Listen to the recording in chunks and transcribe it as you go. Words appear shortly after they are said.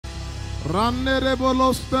Ranere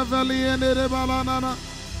bolosta valiene balanana.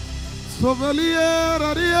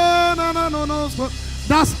 Soveliera na no no.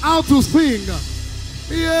 That's how to sing.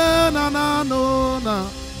 Yeah na na no na.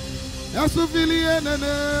 Esuviliene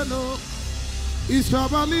no.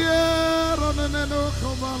 Ishabaliera no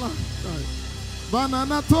kobala.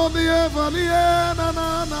 Banana tolie valiena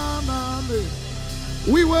na na na.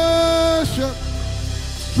 We worship.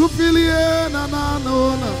 Suviliena na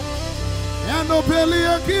no na. And open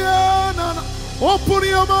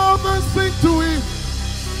your mouth and sing to him.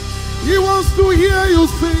 He wants to hear you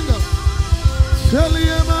sing.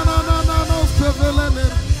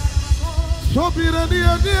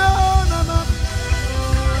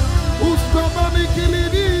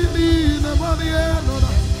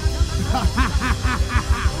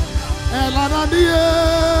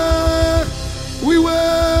 We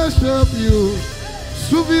worship you.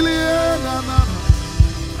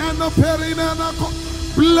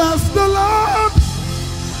 Bless the Lord,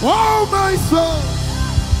 oh my soul.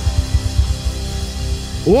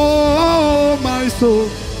 Oh my soul,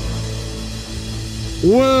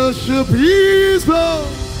 worship His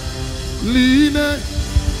holy name.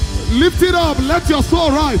 Lift it up, let your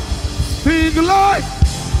soul rise. Sing like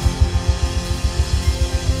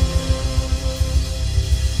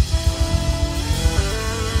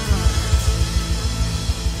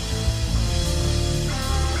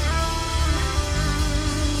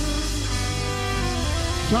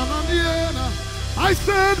I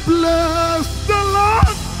said, bless the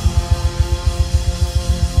Lord.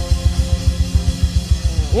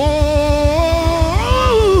 Oh,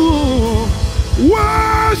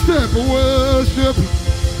 worship, worship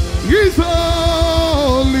His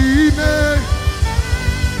holy name.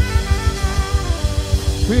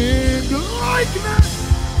 Sing likeness.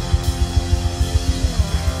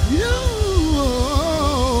 You.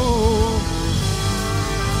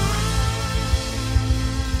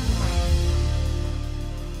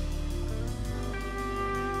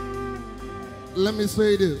 Let me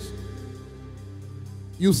say this.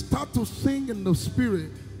 You start to sing in the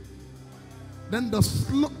spirit, then the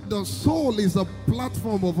soul is a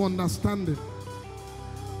platform of understanding.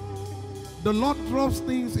 The Lord drops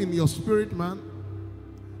things in your spirit, man.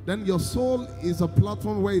 Then your soul is a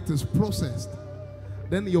platform where it is processed.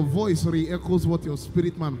 Then your voice re-echoes what your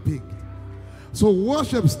spirit man picked. So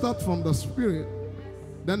worship starts from the spirit,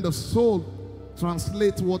 then the soul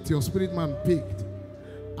translates what your spirit man picked.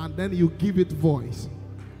 And then you give it voice.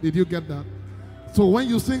 Did you get that? So when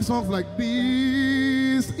you sing songs like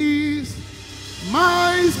this is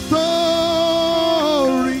my story,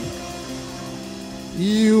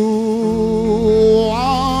 you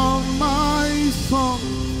are my song,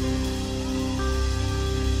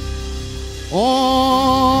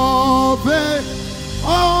 all day,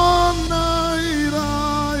 all night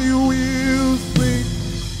I will sing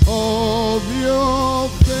of your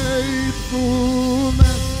faithfulness.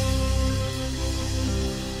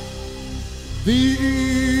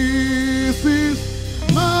 This is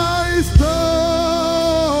my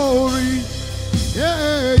story,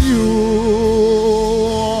 yeah, you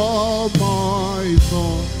are my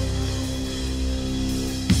song.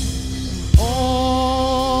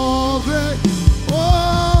 All day,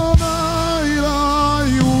 all night I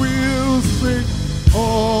will sing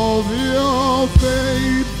of your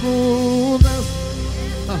faithfulness.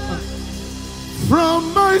 From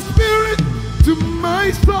my spirit to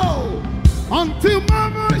my soul, until my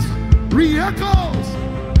voice re-echoes,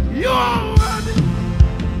 you are worthy.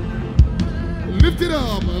 Lift it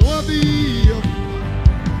up, worthy.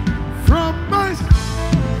 From my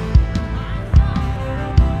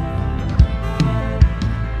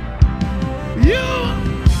you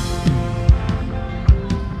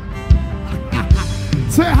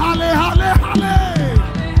say halle, halle, halle.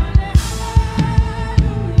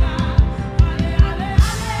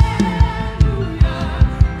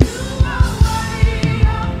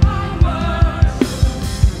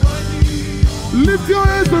 Lift your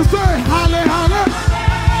hands and say, halle, halle.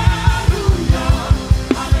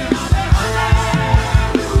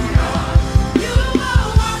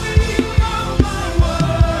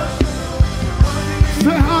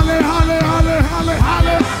 Say, halle, halle, halle, halle,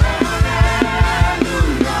 halle.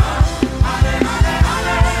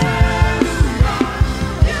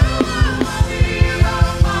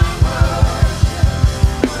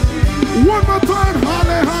 One more time,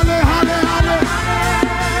 halle, halle, halle, halle.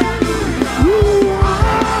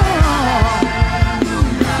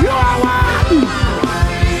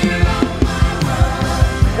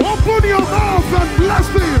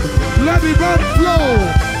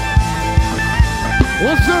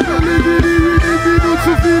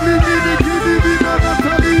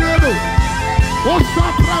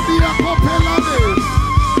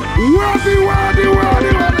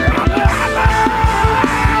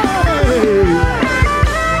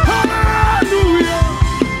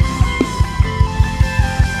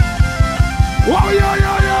 Oh, yeah,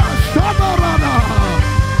 yeah, yeah. Shabarada.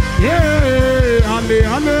 Yeah. Ale,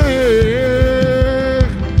 ale.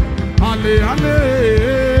 Ale, ale.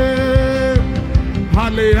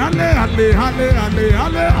 Ale, ale, ale, ale, ale,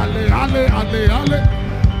 ale, ale, ale, ale, ale.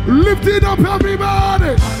 Lift it up,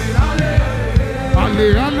 everybody. Ale,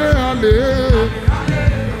 ale, ale. Ale, ale.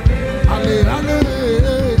 Ale, ale,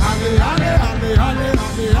 ale, ale,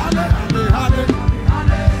 ale, ale, ale.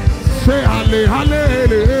 Say ale, ale,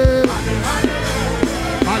 ale.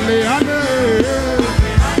 Ale, ale.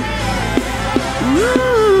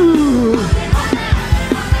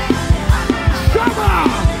 Shama.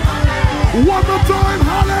 One more time.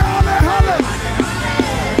 Ale, ale, ale.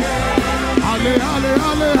 Ale, ale,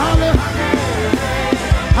 ale, ale.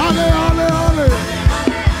 Ale, ale, ale.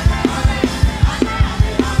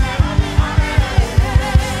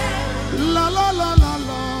 La, la, la, la,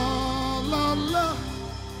 la, la, la.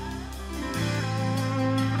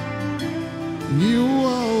 You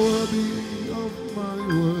are worthy of my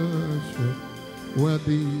worship,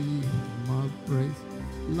 worthy of my praise.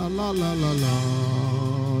 La, la, la, la, la,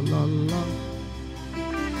 la, la.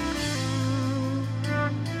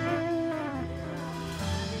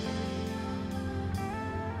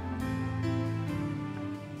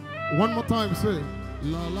 One more time, say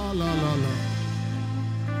la la la la la.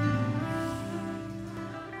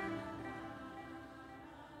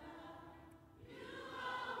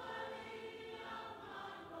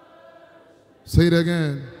 Say it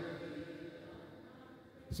again.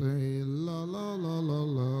 Say la la la la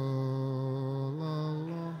la la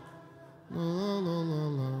la la la la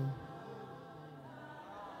la.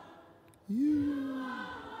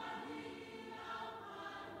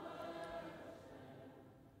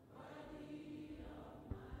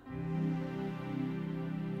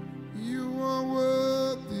 You are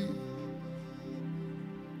worthy,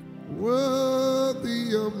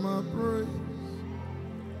 worthy of my praise.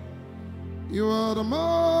 You are the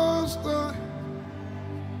master.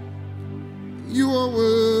 You are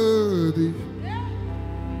worthy.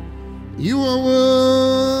 You are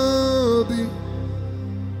worthy.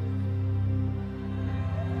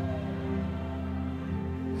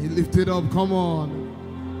 He lifted up, come on.